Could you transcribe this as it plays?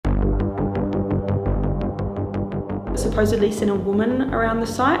supposedly seen a woman around the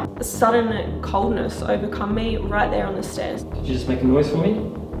site. A sudden coldness overcome me right there on the stairs. Did you just make a noise for me?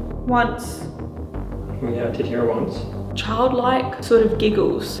 Once. Well, yeah, I did hear it once. Childlike sort of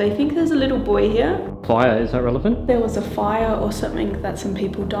giggles. They think there's a little boy here. Fire, is that relevant? There was a fire or something that some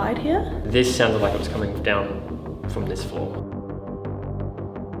people died here. This sounded like it was coming down from this floor.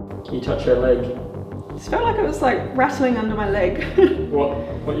 Can you touch your leg? It just felt like it was like rattling under my leg. What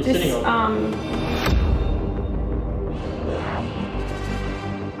are you sitting on?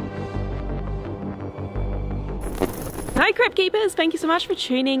 Hi Crypt Keepers, thank you so much for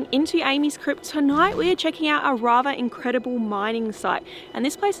tuning into AmysCrypt. Tonight we are checking out a rather incredible mining site, and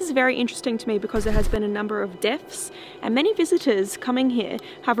this place is very interesting to me because there has been a number of deaths and many visitors coming here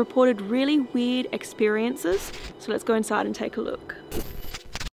have reported really weird experiences. So let's go inside and take a look.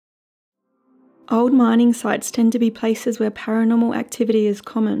 Old mining sites tend to be places where paranormal activity is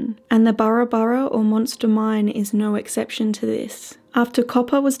common, and the Burra or Monster Mine is no exception to this. After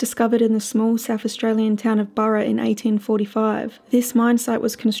copper was discovered in the small South Australian town of Burra in 1845, this mine site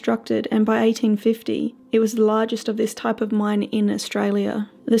was constructed, and by 1850, it was the largest of this type of mine in Australia.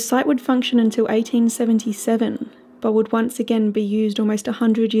 The site would function until 1877, but would once again be used almost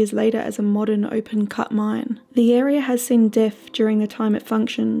 100 years later as a modern open-cut mine. The area has seen death during the time it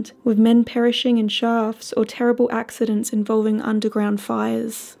functioned, with men perishing in shafts or terrible accidents involving underground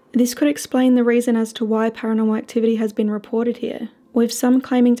fires. This could explain the reason as to why paranormal activity has been reported here, with some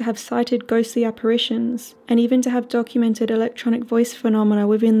claiming to have sighted ghostly apparitions, and even to have documented electronic voice phenomena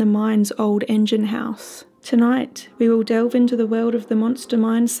within the mine's old engine house. Tonight, we will delve into the world of the Monster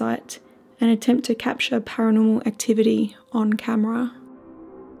Mine site and attempt to capture paranormal activity on camera.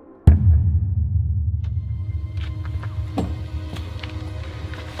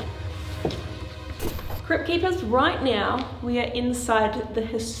 Crypt Keepers, right now we are inside the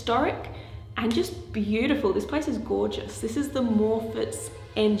historic and just beautiful, this place is gorgeous. This is the Morphit's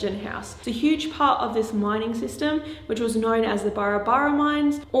engine house. It's a huge part of this mining system, which was known as the Burra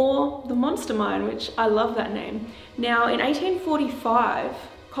mines or the Monster Mine, which I love that name. Now in 1845,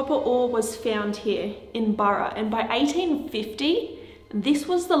 copper ore was found here in Burra, and by 1850, this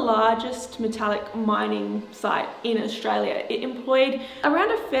was the largest metallic mining site in Australia. It employed around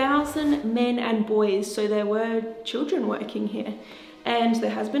 1,000 men and boys, so there were children working here. And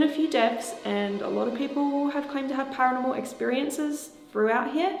there has been a few deaths, and a lot of people have claimed to have paranormal experiences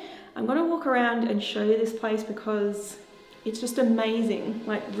throughout here. I'm gonna walk around and show you this place because it's just amazing,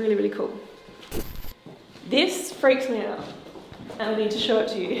 like really, really cool. This freaks me out, and I need to show it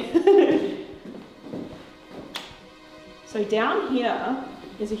to you. So down here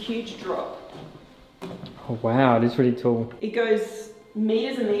is a huge drop. Oh wow, it is really tall. It goes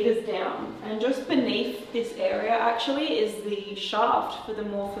meters and meters down, and just beneath this area actually is the shaft for the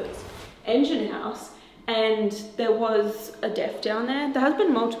Morphit's engine house, and there was a death down there. There has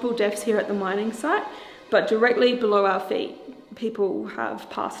been multiple deaths here at the mining site, but directly below our feet people have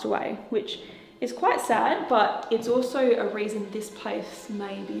passed away, which is quite sad, but it's also a reason this place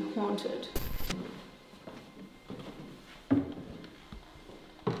may be haunted.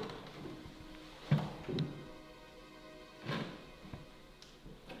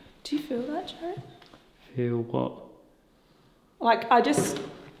 Do you feel that, Jared? Feel what? Like I just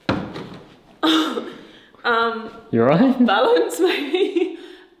You're right? balance maybe.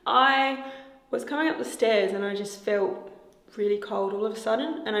 I was coming up the stairs and I just felt really cold all of a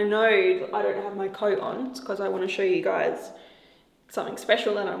sudden, and I know I don't have my coat on because I want to show you guys something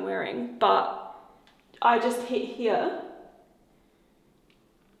special that I'm wearing, but I just hit here.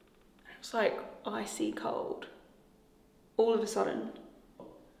 It was like icy cold all of a sudden.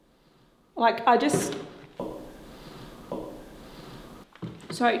 Like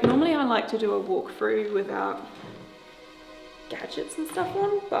so normally I like to do a walkthrough without gadgets and stuff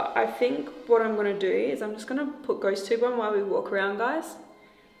on, but I think what I'm gonna do is I'm just gonna put ghost tube on while we walk around, guys,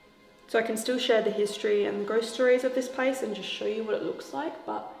 so I can still share the history and the ghost stories of this place and just show you what it looks like,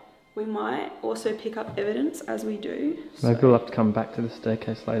 but we might also pick up evidence as we do. Maybe we'll have to come back to the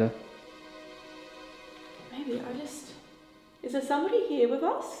staircase later. Maybe is there somebody here with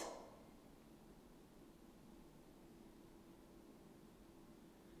us?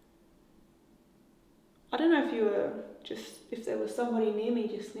 I don't know if there was somebody near me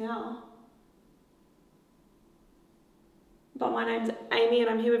just now. But my name's Amy and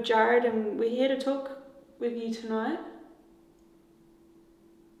I'm here with Jared, and we're here to talk with you tonight.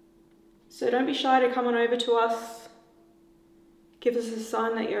 So don't be shy to come on over to us. Give us a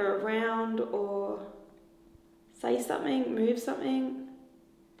sign that you're around, or say something, move something,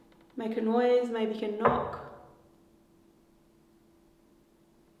 make a noise, maybe you can knock.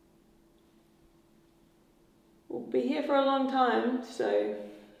 We'll be here for a long time, so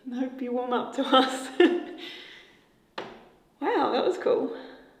I hope you warm up to us. Wow, that was cool.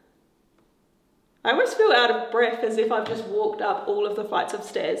 I always feel out of breath as if I've just walked up all of the flights of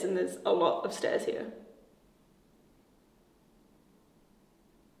stairs, and there's a lot of stairs here.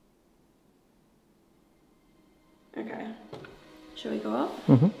 Okay, shall we go up?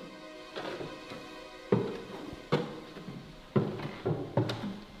 Mm-hmm.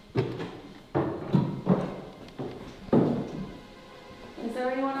 Is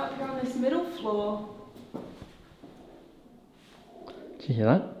there anyone up here on this middle floor? Did you hear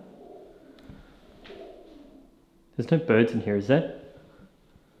that? There's no birds in here, is there?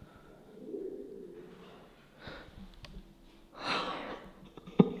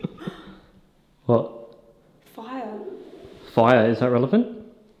 What? Fire. Fire, is that relevant?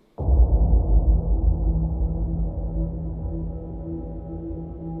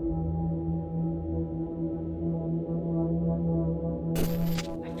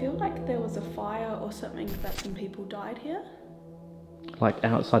 I feel like there was a fire or something that some people died here. Like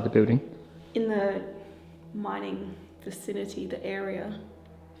outside the building? In the mining vicinity, the area,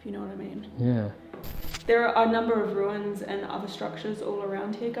 if you know what I mean. Yeah. There are a number of ruins and other structures all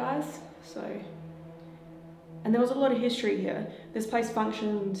around here, guys, so... And there was a lot of history here. This place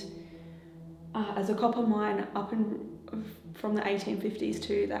functioned as a copper mine from the 1850s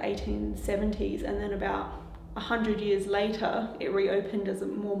to the 1870s, and then about 100 years later, it reopened as a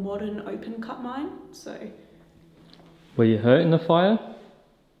more modern open cut mine, so... Were you hurt in the fire?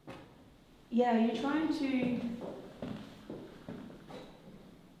 Yeah, you're trying to...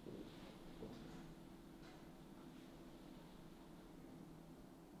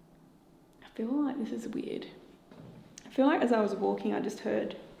 I feel like this is weird. I feel like as I was walking, I just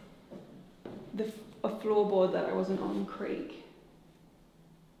heard a floorboard that I wasn't on creak.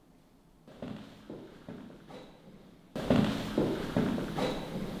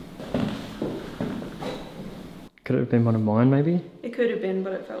 Could it have been one of mine, maybe? It could have been,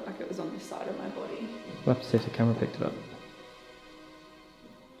 but it felt like it was on this side of my body. We'll have to see if the camera picked it up.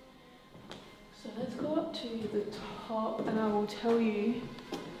 So let's go up to the top and I will tell you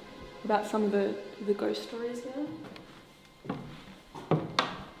about some of the ghost stories here.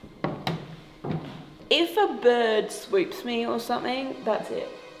 If a bird swoops me or something, that's it.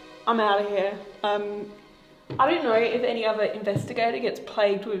 I'm out of here. I don't know if any other investigator gets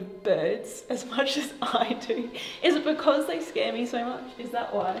plagued with birds as much as I do. Is it because they scare me so much? Is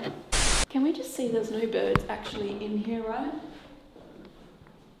that why? Can we just see there's no birds actually in here, right?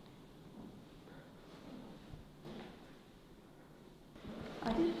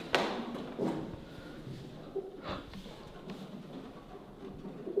 I did.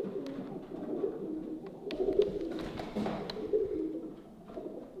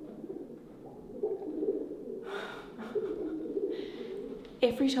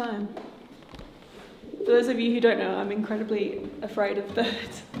 Every time. For those of you who don't know, I'm incredibly afraid of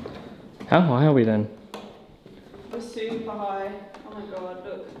birds. How high are we then? We're super high. Oh my god,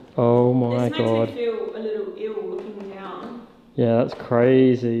 look. Oh my god. This makes me feel a little ill looking down. Yeah, that's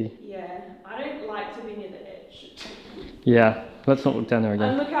crazy. Yeah, I don't like to be near the edge. Yeah, let's not look down there And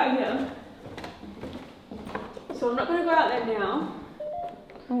again. look out here. So I'm not going to go out there now.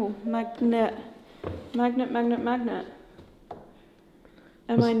 Oh, magnet. Magnet, magnet, magnet.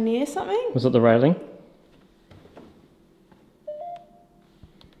 Am I near something? Was it the railing?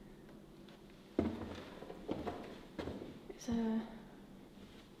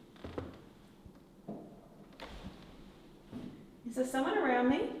 Is there someone around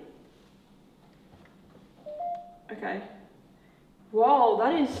me? Okay. Whoa,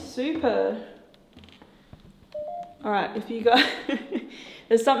 that is super. Alright, if you guys...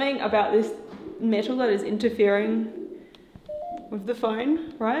 There's something about this metal that is interfering with the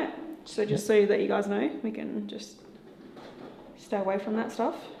phone, right? So just so that you guys know, we can just stay away from that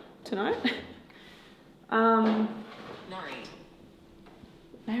stuff tonight. Married.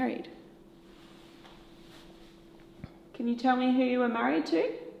 Married. Can you tell me who you were married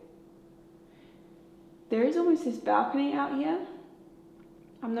to? There is almost this balcony out here.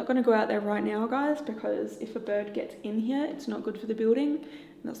 I'm not going to go out there right now, guys, because if a bird gets in here, it's not good for the building,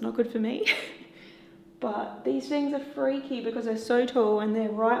 and that's not good for me. But these things are freaky because they're so tall and they're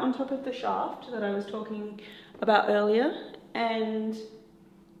right on top of the shaft that I was talking about earlier. And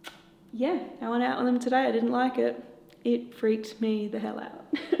yeah, I went out on them today. I didn't like it. It freaked me the hell out.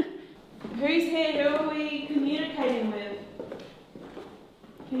 Who's here? Who are we communicating with?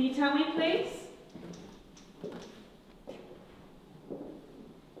 Can you tell me, please?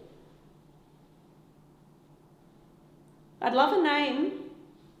 I'd love a name.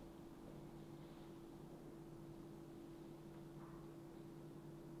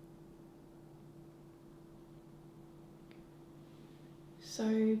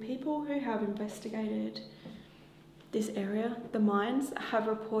 So people who have investigated this area, the mines, have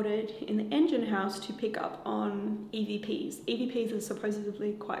reported in the engine house to pick up on EVPs. EVPs are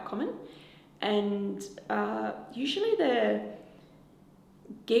supposedly quite common, and usually they're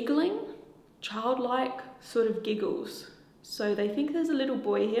giggling, childlike sort of giggles. So they think there's a little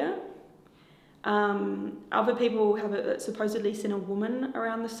boy here. Other people have supposedly seen a woman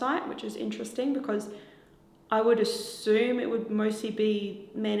around the site, which is interesting because I would assume it would mostly be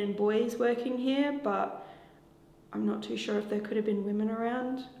men and boys working here, but I'm not too sure if there could have been women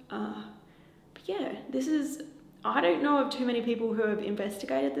around. But yeah, I don't know of too many people who have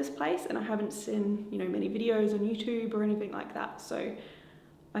investigated this place, and I haven't seen, you know, many videos on YouTube or anything like that. So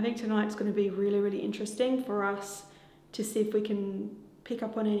I think tonight's going to be really, really interesting for us to see if we can pick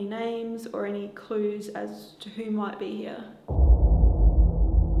up on any names or any clues as to who might be here.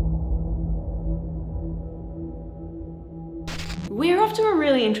 We're off to a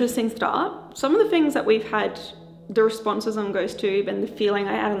really interesting start. Some of the things that we've had, the responses on GhostTube and the feeling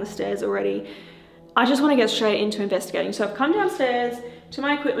I had on the stairs already, I just want to get straight into investigating. So I've come downstairs to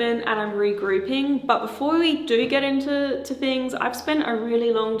my equipment and I'm regrouping, but before we do get into things, I've spent a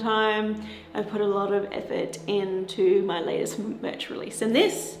really long time, I've put a lot of effort into my latest merch release, and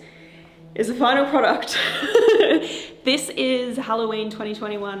this is the final product. This is Halloween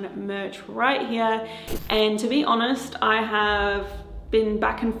 2021 merch right here, and to be honest, I have been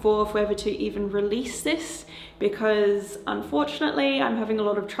back and forth whether to even release this because unfortunately I'm having a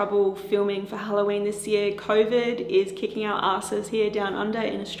lot of trouble filming for Halloween this year. COVID is kicking our asses here down under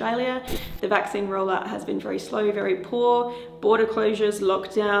in Australia. The vaccine rollout has been very slow, very poor. Border closures,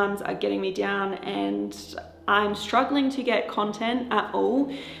 lockdowns are getting me down, and I'm struggling to get content at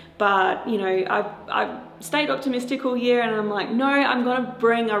all. But you know, I've stayed optimistic all year, and I'm like, no, I'm gonna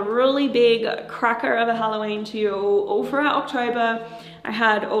bring a really big cracker of a Halloween to you all throughout October. I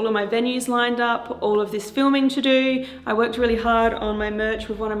had all of my venues lined up, all of this filming to do. I worked really hard on my merch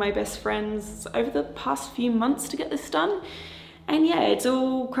with one of my best friends over the past few months to get this done. And yeah, it's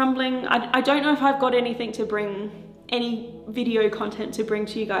all crumbling. I don't know if I've got anything to bring, any video content to bring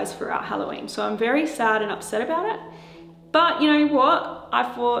to you guys throughout Halloween. So I'm very sad and upset about it. But you know what? I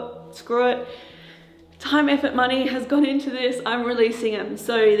thought, screw it. Time, effort, money has gone into this. I'm releasing them.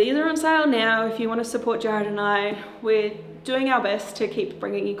 So these are on sale now. If you want to support Jared and I, we're doing our best to keep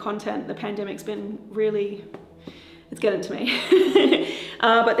bringing you content. The pandemic's been really, it's getting to me.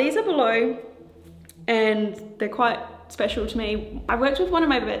 But these are below, and they're quite special to me. I worked with one of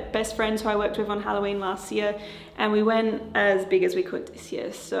my best friends who I worked with on Halloween last year, and we went as big as we could this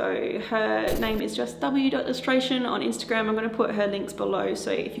year. So her name is just w.illustration on Instagram. I'm going to put her links below,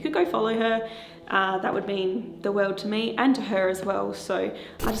 so if you could go follow her, that would mean the world to me and to her as well. So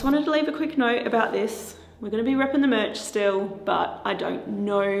I just wanted to leave a quick note about this. We're going to be repping the merch still, but I don't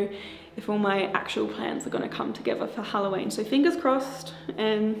know if all my actual plans are going to come together for Halloween. So fingers crossed,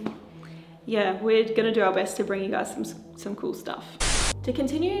 and yeah, we're gonna do our best to bring you guys some cool stuff. To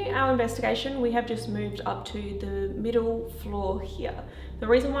continue our investigation, we have just moved up to the middle floor here. The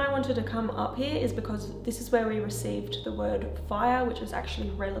reason why I wanted to come up here is because this is where we received the word fire, which is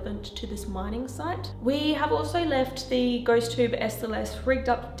actually relevant to this mining site. We have also left the ghost tube SLS rigged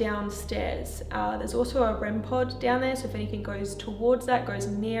up downstairs. There's also a REM pod down there, so if anything goes towards that, goes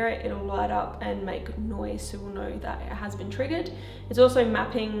near it, it'll light up and make noise, so we'll know that it has been triggered. It's also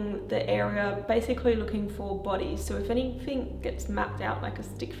mapping the area, basically looking for bodies. So if anything gets mapped out like a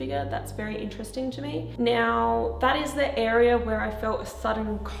stick figure, that's very interesting to me. Now, that is the area where I felt a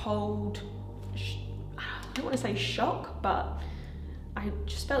sudden cold, I don't want to say shock, but I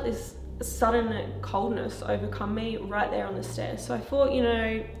just felt this sudden coldness overcome me right there on the stairs. So I thought, you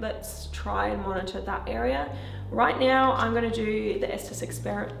know, let's try and monitor that area. Right now, I'm going to do the Estes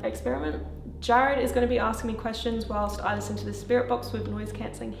experiment. Jared is going to be asking me questions whilst I listen to the spirit box with noise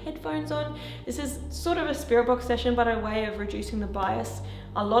cancelling headphones on. This is sort of a spirit box session, but a way of reducing the bias.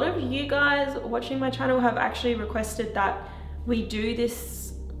 A lot of you guys watching my channel have actually requested that we do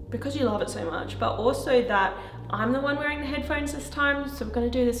this because you love it so much, but also that I'm the one wearing the headphones this time, so we're going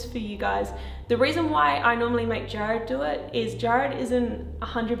to do this for you guys. The reason why I normally make Jared do it is Jared isn't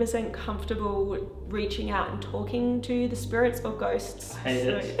 100% comfortable reaching out and talking to the spirits or ghosts. I hate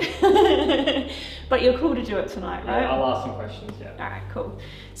it. But you're cool to do it tonight, right? Yeah, I'll ask some questions, yeah. Alright, cool.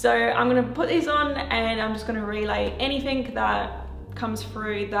 So I'm going to put these on and I'm just going to relay anything that comes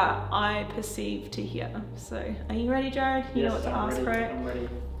through that I perceive to hear. So are you ready, Jared? You know what to ask, right? I'm ready.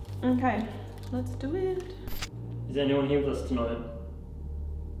 Okay, let's do it. Is anyone here with us tonight?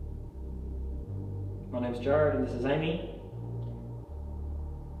 My name's Jared and this is Amy.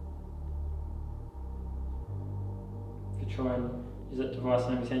 If you try and use that device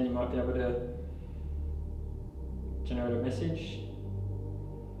in his hand, you might be able to generate a message.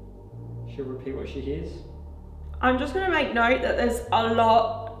 She'll repeat what she hears. I'm just going to make note that there's a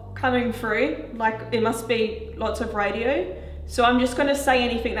lot coming through, like it must be lots of radio. So I'm just going to say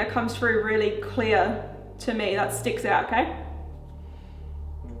anything that comes through really clear to me, that sticks out, okay?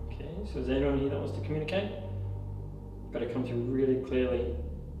 Okay, so is there anyone here that wants to communicate? Got to come through really clearly.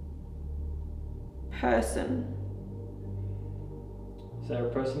 Person. Is there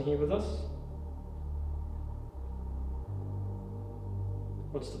a person here with us?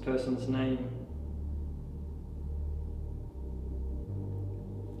 What's the person's name?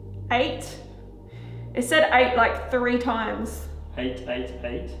 8. It said 8 like 3 times. 8, 8,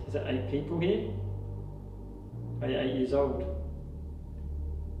 8. Is that 8 people here? Are you 8 years old?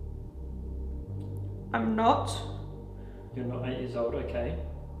 I'm not. You're not 8 years old, okay.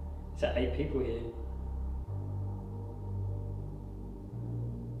 Is that 8 people here?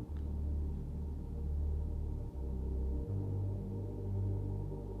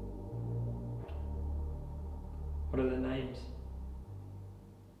 What are their names?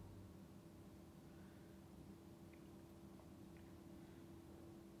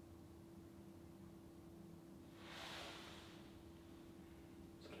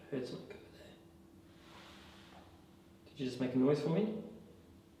 I heard something over there. Did you just make a noise for me?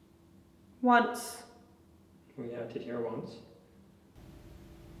 Once. Oh yeah, I did hear it once.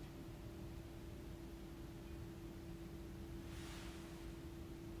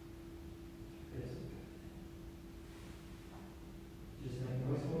 Did you just make a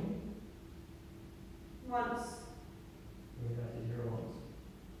noise for me? Once. Oh yeah, I did hear it once.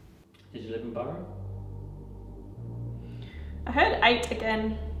 Did you live in Burra? I heard 8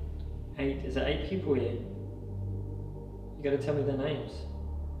 again. 8? Is there 8 people here? You gotta tell me their names.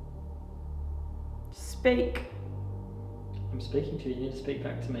 Speak. I'm speaking to you, you need to speak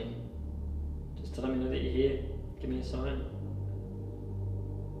back to me. Just to let me know that you're here. Give me a sign.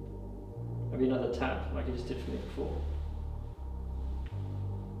 Maybe another tap, like you just did for me before.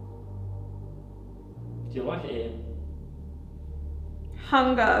 Do you like it here?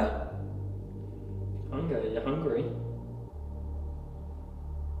 Hunger. Hunger? You're hungry?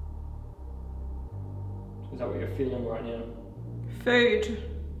 Is that what you're feeling right now? Food.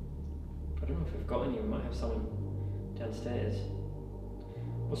 I don't know if we've got any, we might have someone downstairs.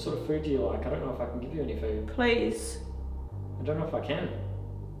 What sort of food do you like? I don't know if I can give you any food. Please. I don't know if I can.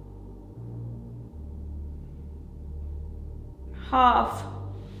 Half.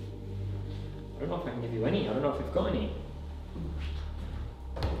 I don't know if I can give you any. I don't know if we've got any.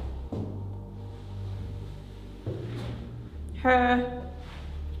 Her.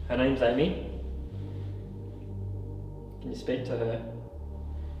 Her name's Amy. Can you speak to her?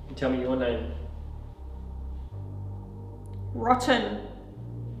 And tell me your name. Rotten.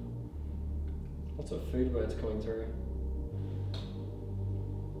 Lots of food words coming through.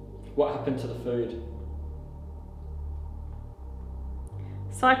 What happened to the food?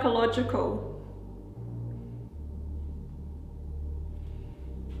 Psychological.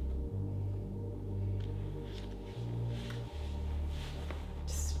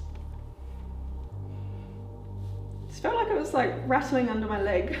 Just felt like it was like rattling under my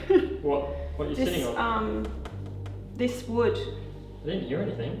leg. What are you sitting on? This wood. I didn't hear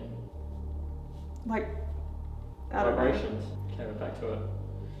anything. Like, I don't know. Vibrations. Okay, we're back to it.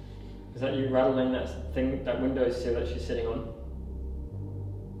 Is that you rattling that thing, that windowsill that she's sitting on?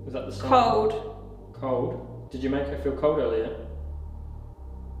 Was that the sound? Cold. Cold? Did you make her feel cold earlier?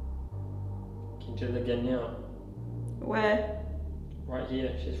 Can you do that again now? Where? Right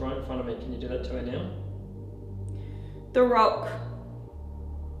here. She's right in front of me. Can you do that to her now? The rock.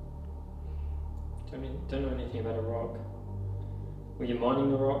 Don't know anything about a rock. Were you mining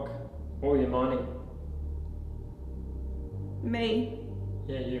the rock? What were you mining? Me.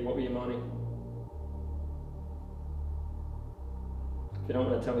 Yeah, you. What were you mining? If you don't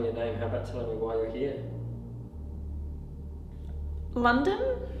want to tell me your name, how about telling me why you're here? London?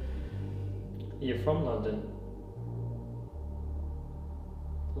 You're from London.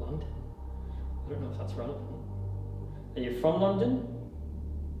 London? I don't know if that's relevant. Are you from London?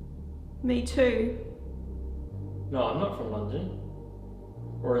 Me too. No, I'm not from London.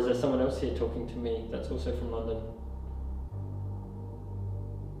 Or is there someone else here talking to me that's also from London?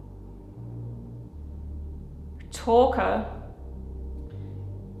 Talker.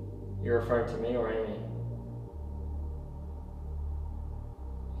 You're referring to me or Amy?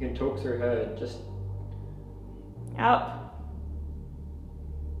 You can talk through her, just... Up.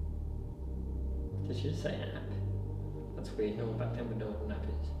 Did she just say app? That's weird, no one back then would know what an app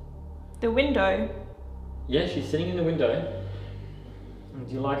is. The window. Yeah, she's sitting in the window.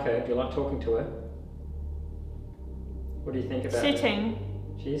 Do you like her? Do you like talking to her? What do you think about her? Sitting.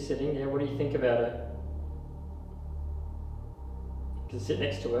 She is sitting, yeah. What do you think about her? You can sit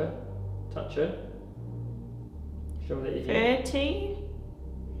next to her, touch her. Show her that you're here. 30.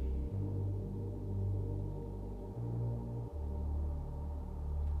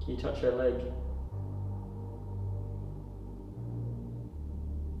 Can you touch her leg?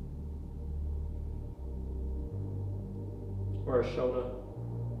 Or her shoulder?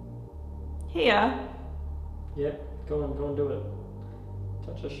 Here. Yeah, go on, do it.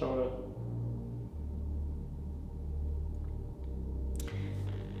 Touch her shoulder.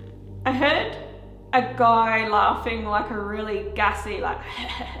 I heard a guy laughing like a really gassy, like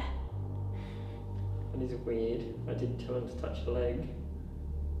That is weird. I did tell him to touch her leg.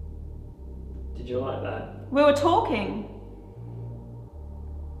 Did you like that? we were talking.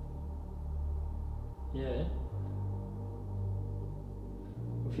 Yeah.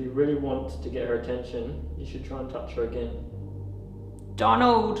 If you really want to get her attention, you should try and touch her again.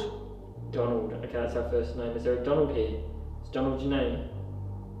 Donald. Donald. Okay, that's our first name. Is there a Donald here? Is Donald your name?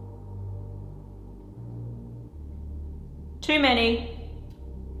 Too many.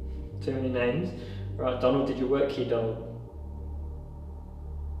 Too many names. Right, Donald, did you work here, Donald?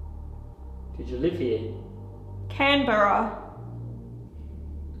 Did you live here? Canberra.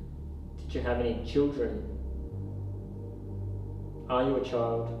 Did you have any children? Are you a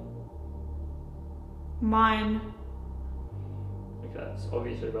child? Mine. Okay, that's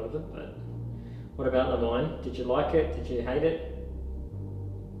obviously relevant, but what about the mine? Did you like it? Did you hate it?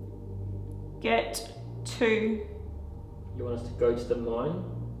 Get to. You want us to go to the mine?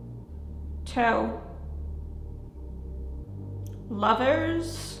 Tell.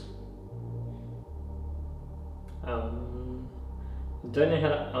 Lovers. Don't know how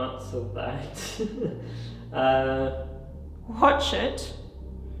to answer that. Watch it.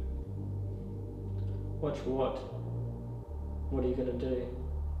 Watch what? What are you gonna do?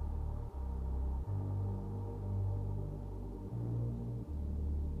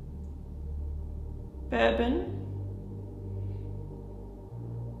 Bourbon.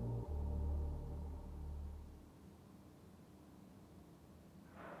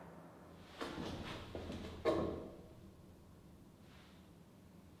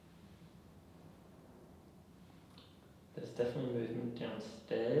 There's definitely movement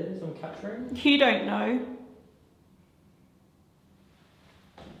downstairs I'm capturing. You don't know.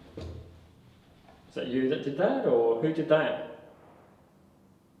 Is that you that did that, or who did that?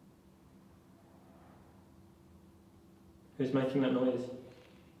 Who's making that noise?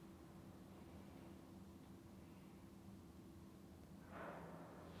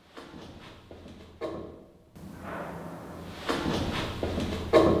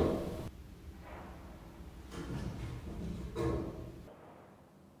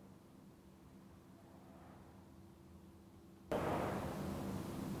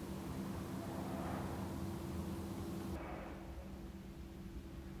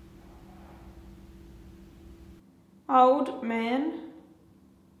 Old man.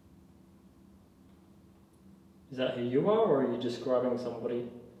 Is that who you are, or are you describing somebody?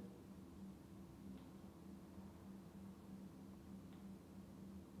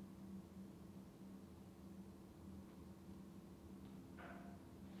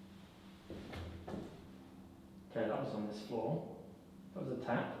 Okay, that was on this floor. That was a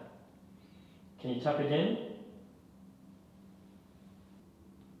tap. Can you tap again?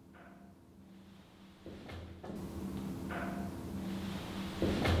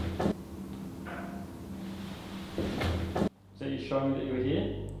 So you're showing me that you were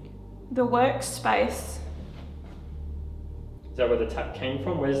here? The workspace. Is that where the tap came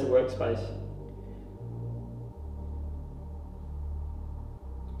from? Where's the workspace?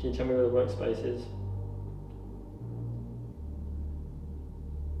 Can you tell me where the workspace is?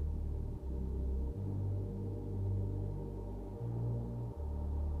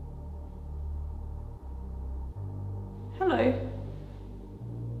 Hello.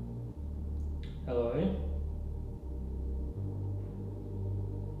 Hello?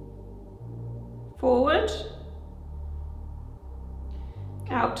 Forward.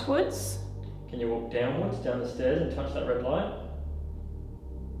 Outwards. Can you walk downwards, down the stairs and touch that red light?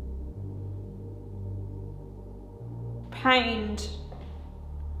 Pained.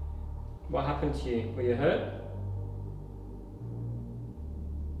 What happened to you? Were you hurt?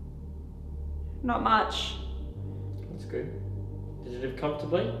 Not much. That's good. Did you live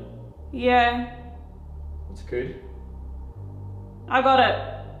comfortably? Yeah. That's good. I got it.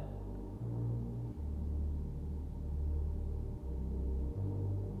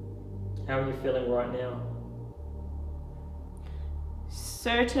 How are you feeling right now?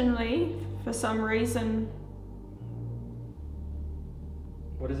 certainly, for some reason.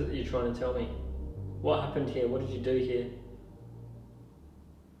 What is it that you're trying to tell me? What happened here? What did you do here?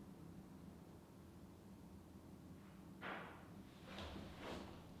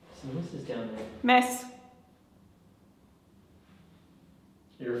 Some noises down there. Mess.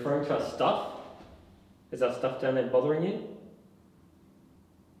 You're referring to our stuff? Is our stuff down there bothering you?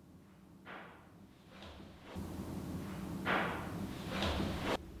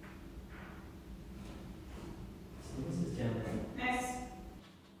 Some noises down there. Mess.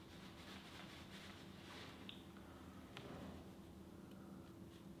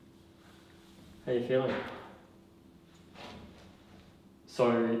 How are you feeling?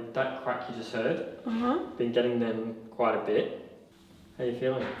 So that crack you just heard, been getting them quite a bit. How are you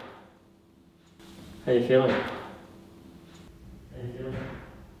feeling? How are you feeling? How are you feeling?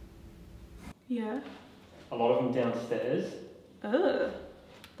 Yeah. A lot of them downstairs. Ugh.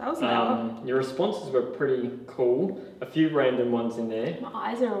 That was loud. Your responses were pretty cool. A few random ones in there. My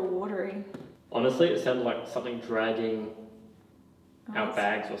eyes are watering. Honestly, it sounded like something dragging out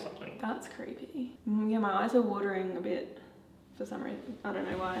bags or something. That's creepy. Yeah, my eyes are watering a bit for some reason. I don't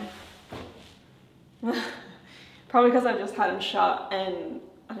know why. Probably because I've just had them shut, and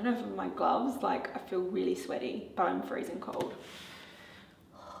I don't know if my gloves, like, I feel really sweaty, but I'm freezing cold.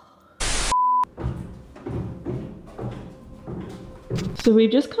 So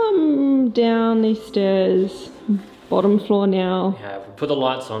we've just come down these stairs, bottom floor now. Yeah, we put the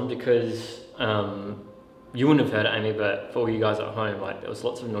lights on because you wouldn't have heard it, Amy, but for all you guys at home, like, there was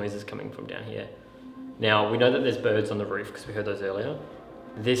lots of noises coming from down here. Now, we know that there's birds on the roof because we heard those earlier.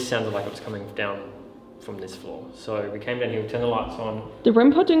 This sounded like it was coming down from this floor. So we came down here, we turned the lights on. The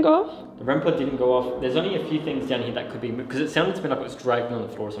REM pod didn't go off? The REM pod didn't go off. There's only a few things down here that could be, because it sounded to me like it was dragging on the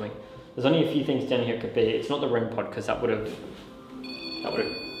floor or something. There's only a few things down here it could be. It's not the REM pod because that would have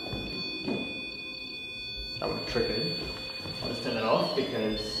triggered. I'll just turn that off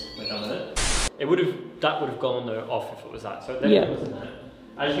because we're done with it. That would have gone off if it was that. So there it wasn't that.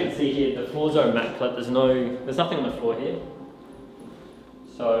 As you can see here, the floors are immaculate. There's nothing on the floor here.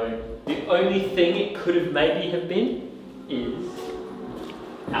 So the only thing it could have maybe have been is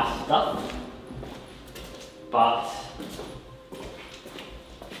our stuff. But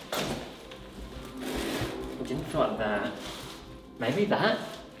it didn't feel like that. Maybe that?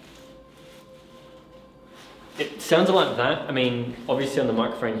 It sounded like that. I mean, obviously on the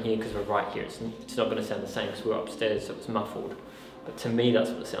microphone here, because we're right here, it's not going to sound the same because we're upstairs, so it's muffled. But to me,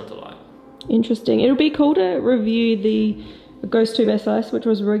 that's what it sounded like. Interesting. It'll be cool to review the Ghost Tube SIS, which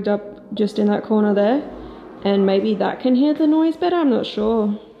was rigged up just in that corner there. And maybe that can hear the noise better, I'm not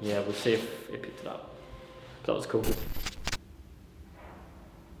sure. Yeah, we'll see if it picked it up. That was cool.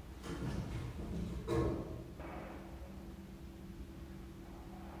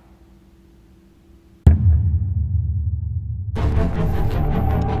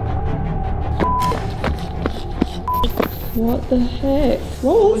 What the heck?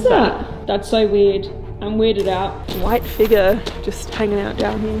 What was that? That's so weird. I'm weirded out. White figure just hanging out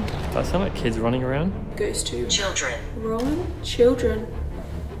down here. Does that sound like kids running around? Ghost Tube. Children. Rolling children.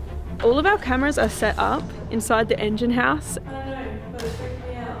 All of our cameras are set up inside the engine house. I don't know, but it's freaking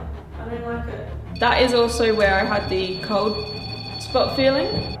me out. I don't like it. That is also where I had the cold spot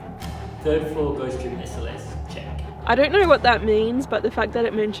feeling. 3rd floor Ghost Tube SLS, check. I don't know what that means, but the fact that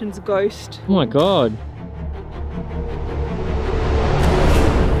it mentions ghost. Oh my god.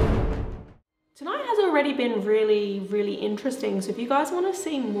 Tonight has already been really interesting, so if you guys want to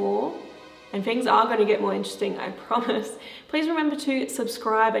see more, and things are going to get more interesting, I promise, please remember to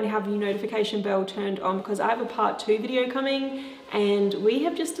subscribe and have your notification bell turned on, because I have a part 2 video coming, and we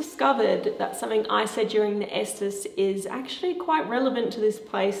have just discovered that something I said during the Estes is actually quite relevant to this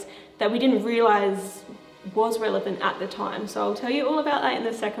place that we didn't realize was relevant at the time. So I'll tell you all about that in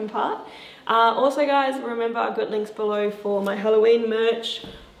the second part. Also guys, remember I've got links below for my Halloween merch.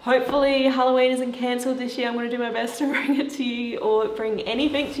 Hopefully Halloween isn't cancelled this year. I'm going to do my best to bring it to you, or bring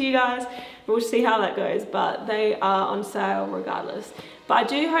anything to you guys. We'll see how that goes, but they are on sale regardless. But I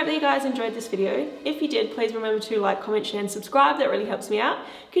do hope that you guys enjoyed this video. If you did, please remember to like, comment, share and subscribe. That really helps me out.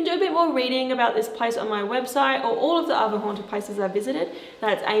 You can do a bit more reading about this place on my website, or all of the other haunted places I visited.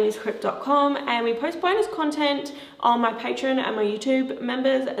 That's AmysCrypt.com, and we post bonus content on my Patreon and my YouTube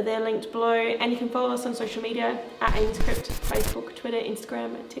members. They're linked below, and you can follow us on social media at AmysCrypt, Facebook, Twitter,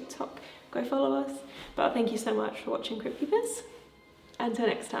 Instagram, TikTok. Go follow us. But thank you so much for watching, Crypt Keepers. Until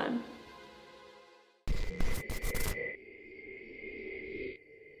next time.